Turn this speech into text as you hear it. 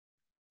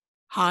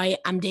Hi,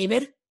 I'm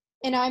David,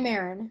 And I'm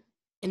Erin.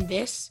 and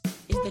this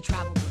is the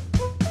Travel Book.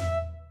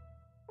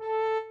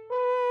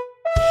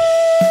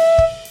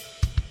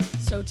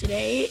 So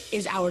today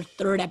is our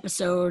third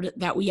episode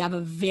that we have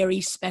a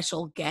very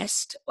special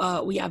guest.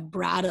 We have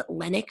Brad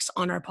Lennox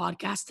on our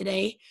podcast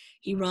today.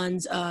 He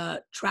runs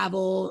a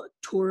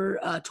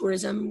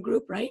tourism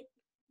group, right?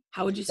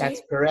 How would you say That's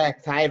it?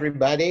 correct. Hi,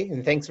 everybody,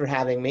 and thanks for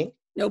having me.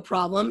 No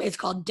problem. It's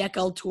called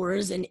Dekel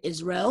Tours in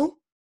Israel.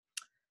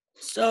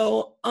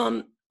 So,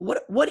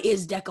 what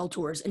is Dekel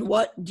Tours, and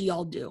what do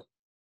y'all do?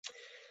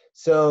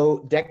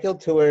 So, Deckhill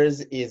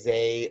Tours is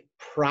a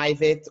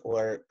private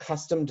or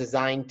custom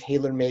designed,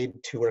 tailor-made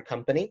tour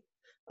company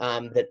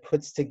that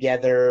puts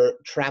together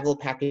travel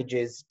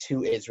packages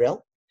to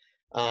Israel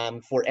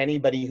for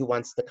anybody who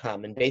wants to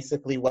come. And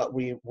basically, what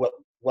we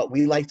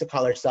like to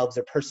call ourselves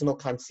a personal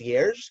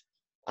concierge,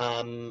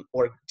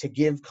 or to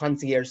give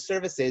concierge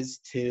services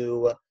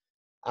to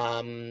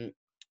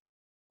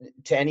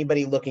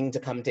anybody looking to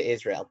come to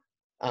Israel,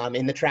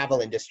 in the travel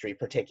industry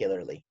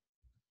particularly.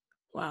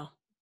 Wow.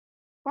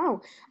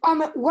 Wow.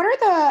 What are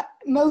the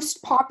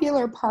most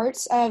popular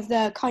parts of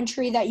the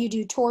country that you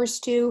do tours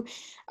to?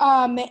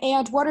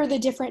 And what are the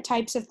different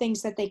types of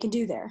things that they can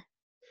do there?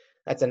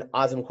 That's an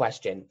awesome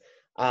question.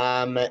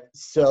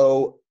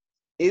 So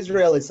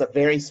Israel is a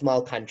very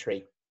small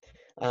country.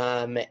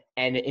 And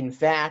in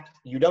fact,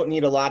 you don't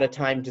need a lot of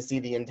time to see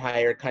the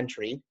entire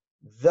country,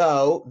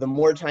 though the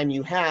more time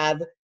you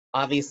have,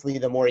 obviously,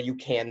 the more you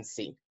can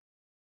see.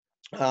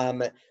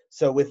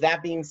 So with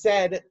that being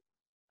said,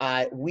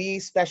 we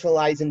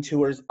specialize in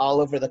tours all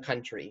over the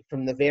country,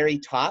 from the very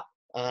top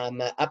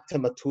up to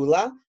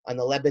Metula on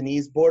the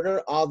Lebanese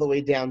border, all the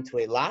way down to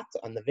Eilat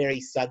on the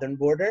very southern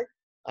border,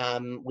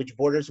 which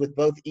borders with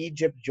both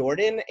Egypt,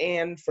 Jordan,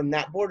 and from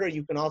that border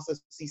you can also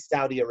see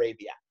Saudi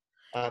Arabia.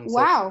 So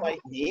Wow. it's quite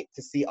neat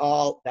to see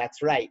all.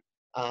 That's right.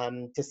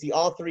 To see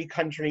all three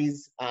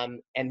countries,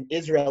 and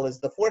Israel is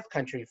the fourth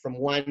country from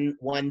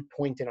one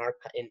point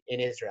in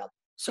Israel.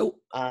 So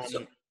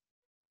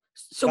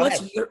Go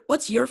ahead.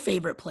 what's your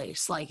favorite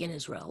place like in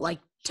Israel, like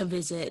to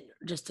visit,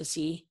 just to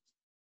see?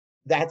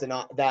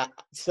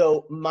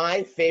 So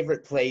my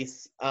favorite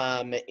place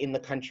in the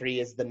country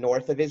is the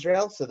north of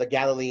Israel, so the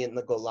Galilee and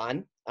the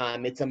Golan.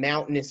 It's a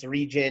mountainous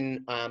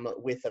region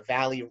with a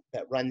valley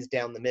that runs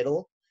down the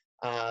middle,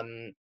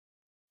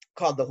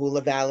 called the Hula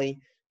Valley.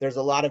 There's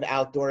a lot of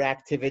outdoor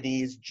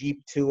activities,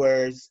 jeep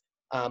tours,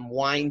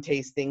 wine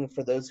tasting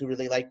for those who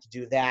really like to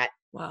do that.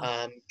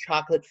 Wow.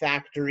 Chocolate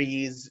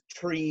factories,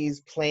 trees,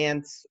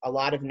 plants, a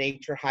lot of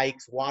nature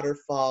hikes,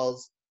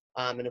 waterfalls,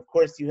 and of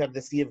course you have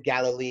the Sea of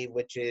Galilee,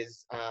 which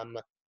is,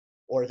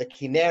 or the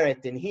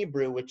Kinneret in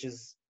Hebrew, which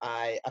is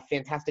a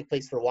fantastic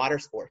place for water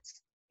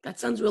sports. That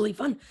sounds really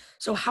fun.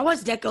 So how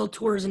has Dekel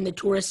Tours and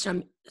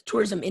the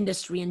tourism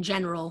industry in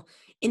general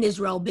in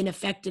Israel been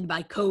affected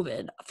by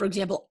COVID? For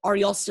example, are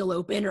y'all still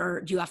open,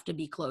 or do you have to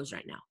be closed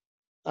right now?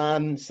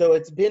 So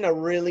it's been a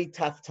really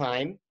tough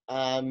time.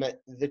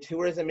 The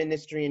tourism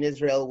industry in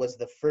Israel was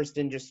the first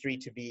industry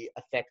to be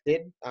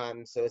affected.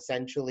 So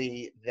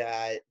essentially,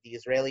 the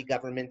Israeli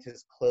government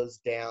has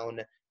closed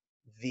down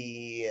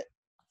the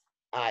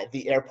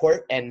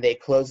airport, and they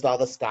closed all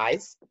the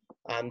skies.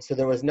 So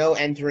there was no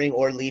entering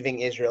or leaving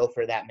Israel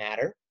for that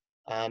matter.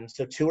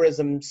 So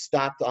tourism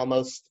stopped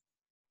almost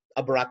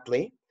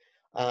abruptly.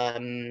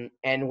 And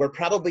we're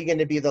probably going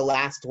to be the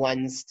last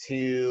ones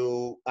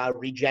to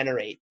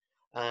regenerate.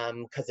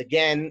 Because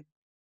again,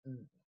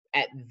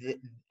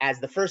 as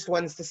the first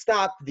ones to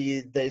stop,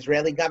 the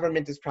Israeli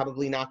government is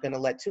probably not going to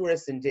let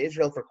tourists into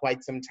Israel for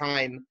quite some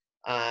time,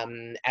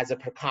 as a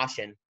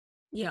precaution.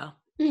 Yeah.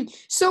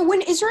 So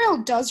when Israel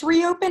does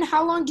reopen,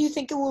 how long do you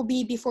think it will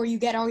be before you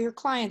get all your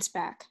clients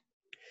back?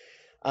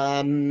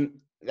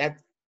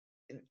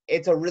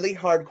 It's a really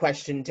hard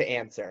question to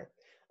answer.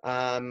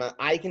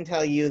 I can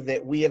tell you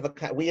that we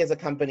as a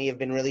company have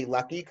been really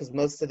lucky, because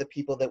most of the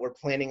people that were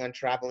planning on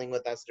traveling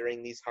with us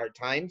during these hard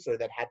times, or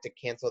that had to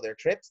cancel their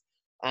trips,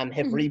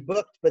 have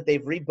rebooked, but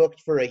they've rebooked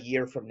for a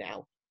year from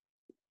now.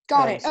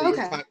 Got it. So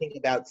Okay. you're talking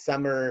about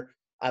summer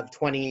of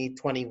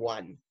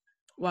 2021.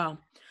 Wow.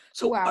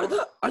 So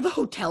Wow. are the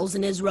hotels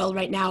in Israel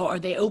right now, are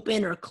they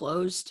open or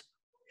closed?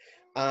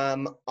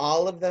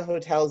 All of the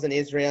hotels in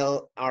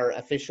Israel are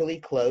officially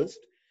closed.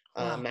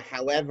 Wow.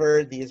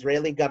 However, the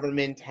Israeli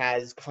government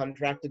has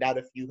contracted out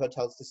a few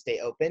hotels to stay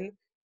open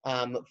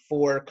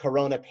for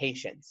corona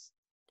patients.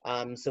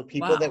 So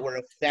people that Wow. were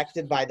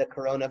affected by the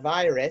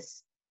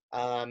coronavirus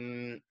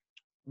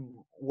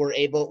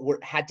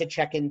had to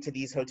check into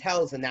these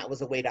hotels, and that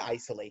was a way to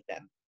isolate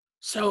them.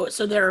 So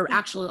there are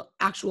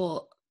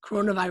actual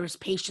coronavirus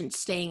patients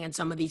staying in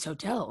some of these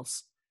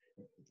hotels.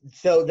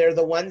 So they're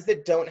the ones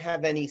that don't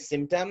have any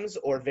symptoms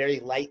or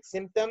very light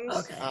symptoms,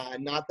 Okay.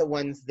 not the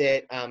ones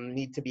that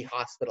need to be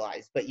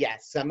hospitalized. But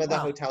yes, some of the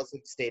Wow. hotels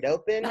have stayed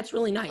open. That's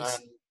really nice.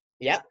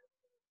 Yep.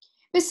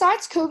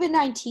 Besides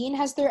COVID-19,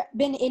 has there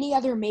been any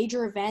other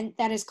major event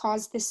that has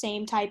caused the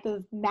same type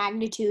of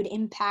magnitude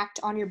impact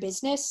on your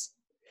business?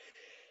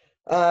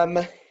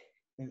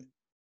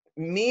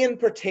 Me in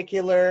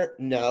particular,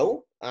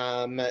 no.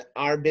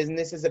 Our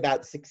business is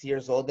about 6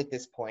 years old at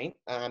this point.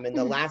 And the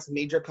Mhm. last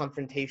major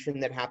confrontation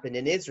that happened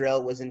in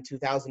Israel was in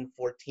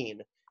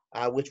 2014,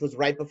 which was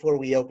right before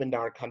we opened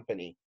our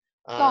company.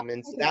 Got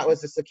And so that okay.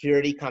 was a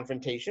security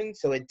confrontation.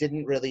 So it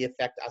didn't really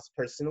affect us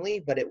personally,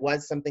 but it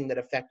was something that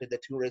affected the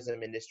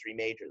tourism industry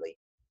majorly.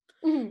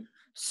 Mhm.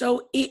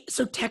 So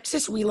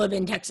Texas, we live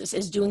in Texas,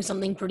 is doing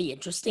something pretty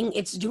interesting.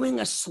 It's doing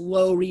a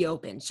slow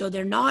reopen. So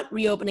they're not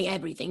reopening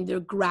everything. They're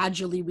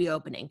gradually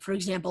reopening. For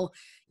example,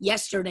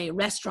 yesterday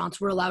restaurants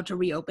were allowed to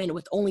reopen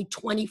with only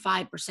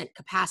 25%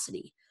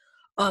 capacity.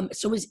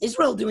 So is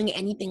Israel doing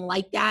anything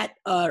like that,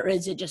 or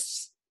is it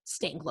just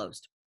staying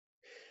closed?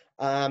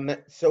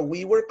 So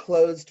we were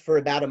closed for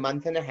about a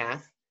month and a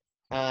half.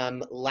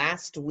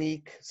 Last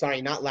week,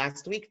 sorry, not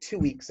last week, 2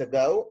 weeks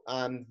ago,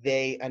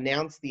 they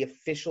announced the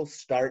official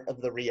start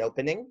of the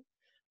reopening.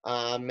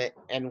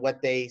 And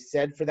what they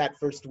said for that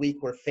first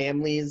week were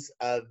families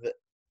of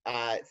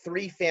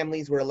 3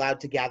 families were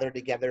allowed to gather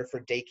together for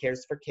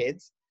daycares for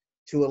kids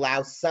to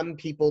allow some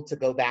people to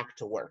go back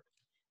to work.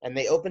 And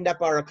they opened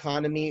up our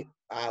economy,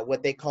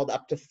 what they called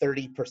up to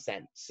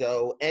 30%.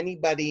 So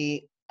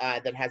anybody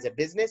that has a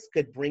business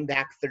could bring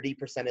back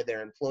 30% of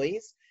their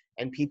employees,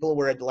 and people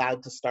were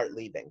allowed to start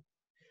leaving.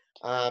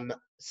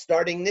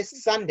 Starting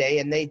this Sunday,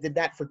 and they did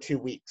that for 2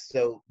 weeks.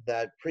 So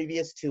the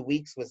previous 2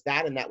 weeks was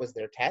that, and that was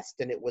their test,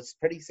 and it was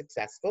pretty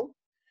successful.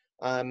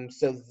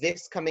 So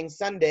this coming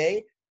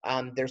Sunday,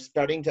 they're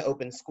starting to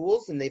open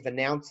schools, and they've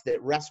announced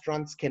that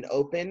restaurants can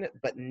open,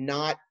 but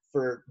not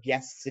for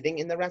guests sitting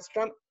in the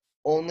restaurant,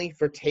 only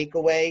for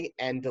takeaway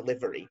and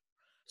delivery.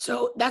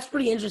 So that's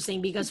pretty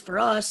interesting because for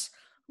us,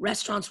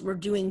 restaurants were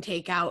doing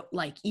takeout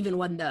like even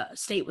when the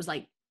state was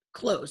like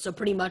closed. So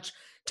pretty much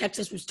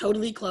Texas was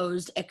totally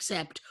closed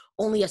except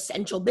only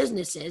essential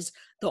businesses.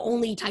 The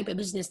only type of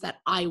business that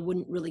I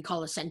wouldn't really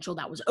call essential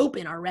that was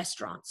open are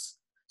restaurants.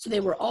 So they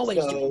were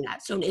always doing So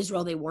that. So in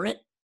Israel, they weren't.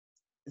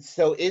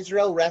 So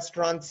Israel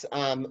restaurants,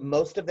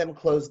 most of them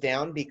closed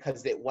down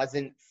because it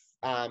wasn't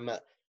um,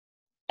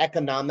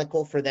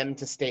 economical for them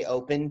to stay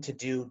open to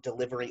do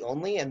delivery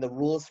only. And the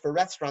rules for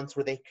restaurants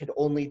were they could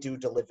only do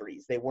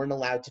deliveries. They weren't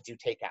allowed to do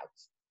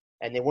takeouts.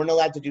 And they weren't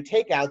allowed to do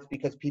takeouts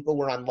because people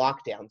were on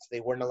lockdown, so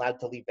they weren't allowed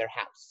to leave their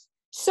house.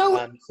 So,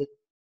 So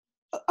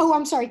oh,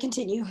 I'm sorry.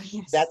 Continue.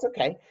 Yes. that's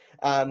okay.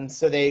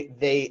 So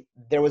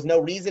there was no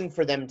reason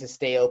for them to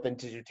stay open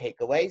to do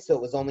takeaway, so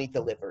it was only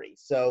delivery.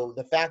 So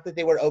the fact that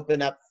they were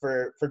open up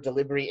for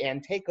delivery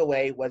and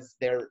takeaway was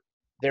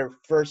their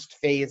first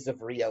phase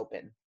of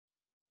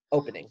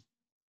opening.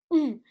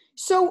 Mhm.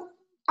 So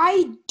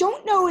I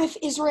don't know if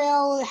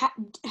Israel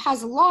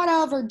has a lot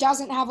of or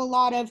doesn't have a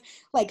lot of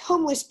like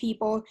homeless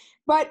people,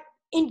 but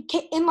in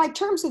like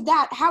terms of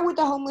that, how would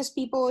the homeless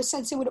people,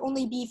 since it would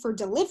only be for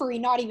delivery,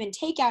 not even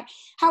takeout,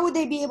 how would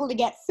they be able to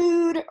get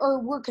food, or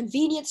were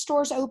convenience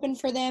stores open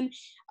for them?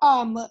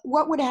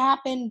 What would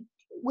happen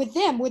with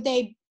them? Would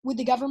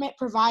the government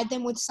provide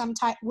them with some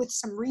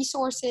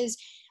resources?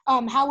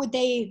 How would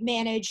they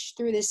manage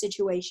through this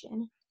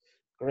situation?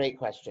 Great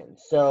question.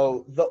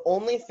 So the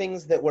only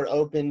things that were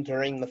open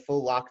during the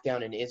full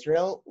lockdown in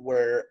Israel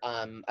were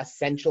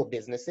essential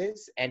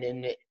businesses. And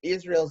in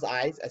Israel's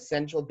eyes,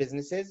 essential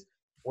businesses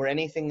were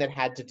anything that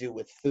had to do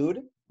with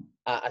food,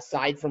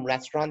 aside from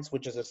restaurants,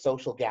 which is a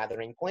social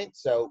gathering point.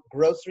 So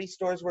grocery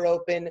stores were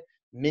open,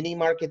 mini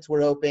markets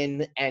were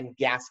open, and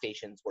gas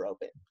stations were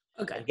open.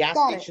 Okay. And gas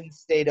Got it.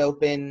 stations stayed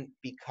open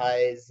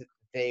because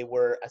they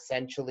were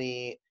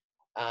essentially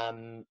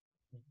um,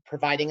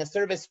 providing a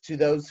service to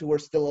those who were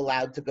still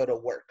allowed to go to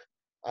work.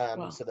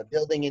 Well, So the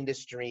building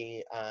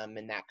industry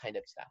and that kind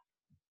of stuff.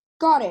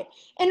 Got it.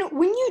 And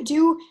when you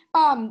do,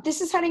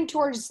 this is heading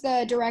towards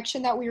the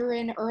direction that we were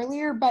in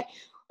earlier, but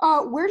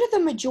where do the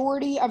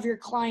majority of your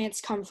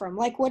clients come from?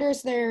 Like, what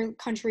is their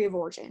country of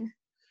origin?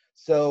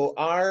 So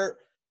our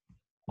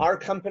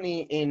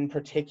company in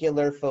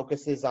particular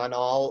focuses on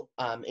all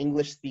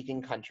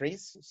English-speaking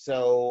countries.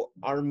 So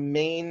our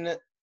main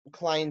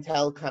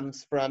clientele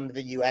comes from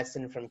the US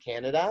and from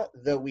Canada,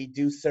 though we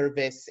do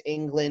service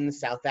England,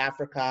 South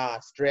Africa,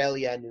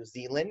 Australia, New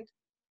Zealand.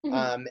 Mhm.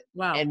 Um,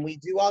 wow. and we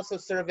do also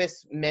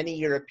service many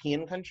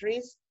European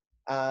countries,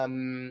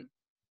 um,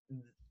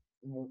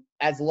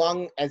 as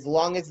long as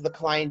the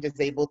client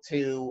is able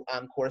to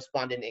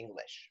correspond in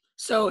English.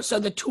 So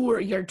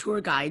your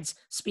tour guides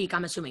speak,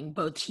 I'm assuming,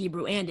 both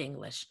Hebrew and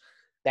English.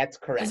 That's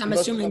Because correct. I'm Most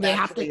of assuming them they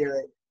have to. actually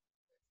are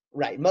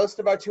right. Most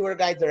of our tour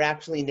guides are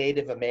actually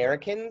Native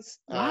Americans,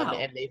 Wow,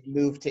 and they've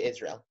moved to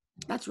Israel.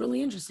 that's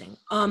really interesting.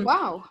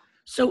 Wow.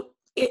 So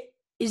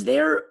is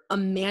there a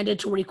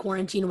mandatory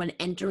quarantine when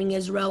entering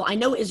Israel? I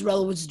know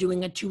Israel was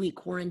doing a 2-week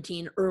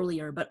quarantine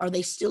earlier, but are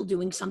they still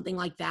doing something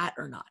like that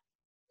or not?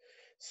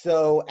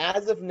 So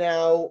as of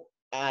now,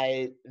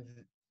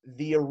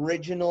 the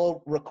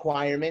original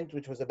requirement,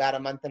 which was about a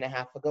month and a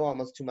half ago,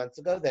 almost 2 months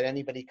ago, that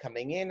anybody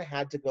coming in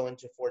had to go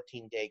into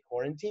 14-day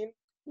quarantine.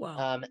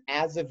 Wow.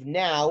 As of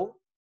now,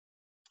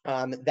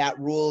 that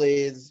rule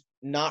is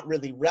not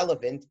really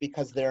relevant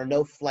because there are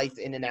no flights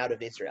in and out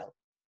of Israel.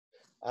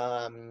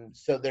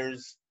 So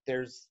there's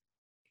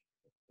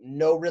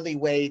no really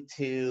way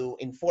to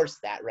enforce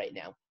that right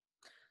now.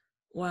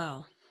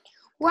 Wow.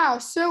 Wow.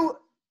 So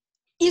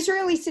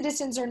Israeli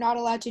citizens are not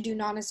allowed to do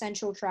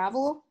non-essential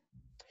travel?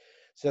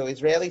 So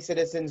Israeli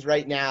citizens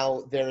right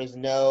now, there is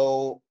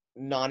no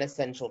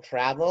non-essential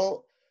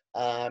travel.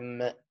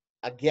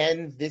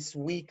 Again, this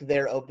week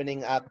they're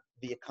opening up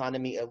the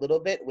economy a little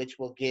bit, which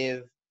will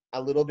give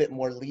a little bit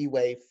more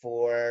leeway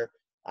for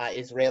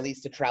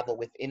Israelis to travel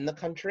within the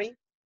country.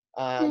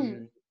 But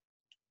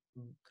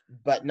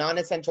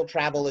non-essential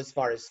travel as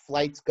far as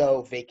flights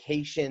go,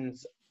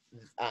 vacations,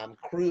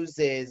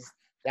 cruises,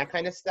 that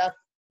kind of stuff,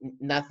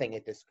 nothing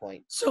at this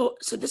point. So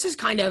this is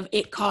kind of,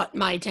 it caught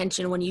my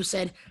attention when you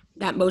said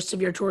that most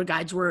of your tour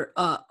guides were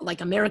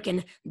like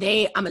American.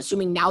 I'm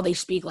assuming now they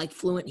speak like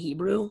fluent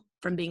Hebrew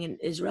from being in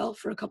Israel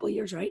for a couple of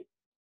years, right?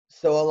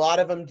 So a lot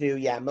of them do,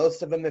 yeah.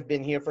 Most of them have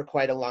been here for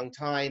quite a long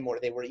time, or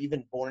they were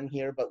even born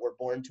here, but were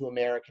born to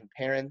American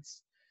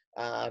parents.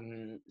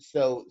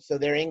 So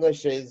their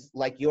English is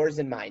like yours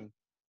and mine.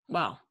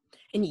 Wow.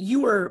 And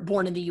you were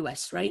born in the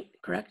US, right?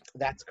 Correct?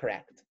 That's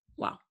correct.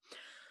 Wow.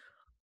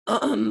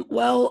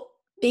 Well,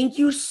 thank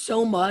you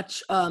so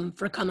much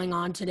for coming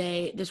on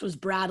today. This was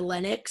Brad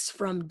Lennox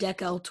from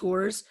Dekel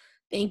Tours.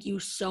 Thank you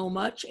so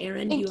much.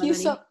 Aaron, do you have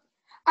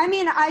any?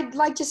 I'd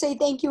like to say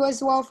thank you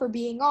as well for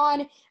being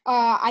on.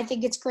 I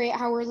think it's great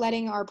how we're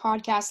letting our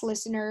podcast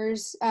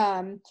listeners,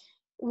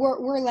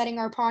 we're letting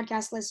our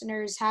podcast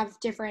listeners have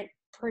different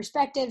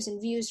perspectives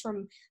and views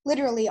from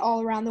literally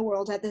all around the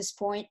world at this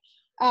point.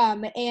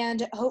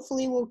 And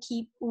hopefully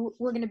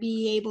we're going to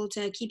be able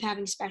to keep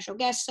having special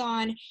guests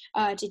on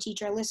to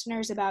teach our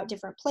listeners about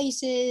different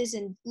places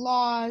and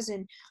laws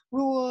and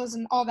rules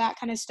and all that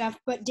kind of stuff.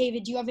 But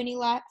David, do you have any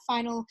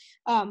final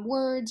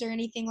words or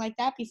anything like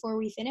that before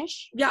we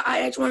finish? Yeah,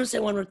 I just want to say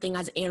one more thing.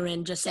 As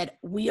Aaron just said,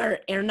 Aaron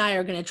and I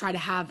are going to try to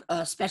have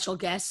special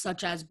guests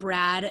such as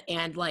Brad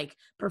and like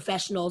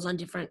professionals on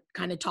different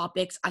kind of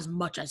topics as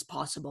much as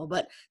possible.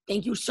 But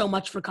thank you so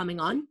much for coming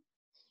on.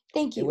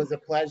 Thank you. It was a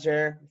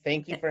pleasure.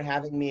 Thank you for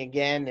having me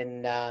again,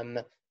 and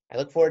I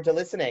look forward to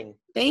listening.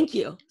 Thank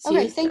you.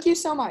 Okay, thank you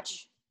so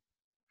much.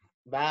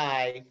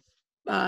 Bye.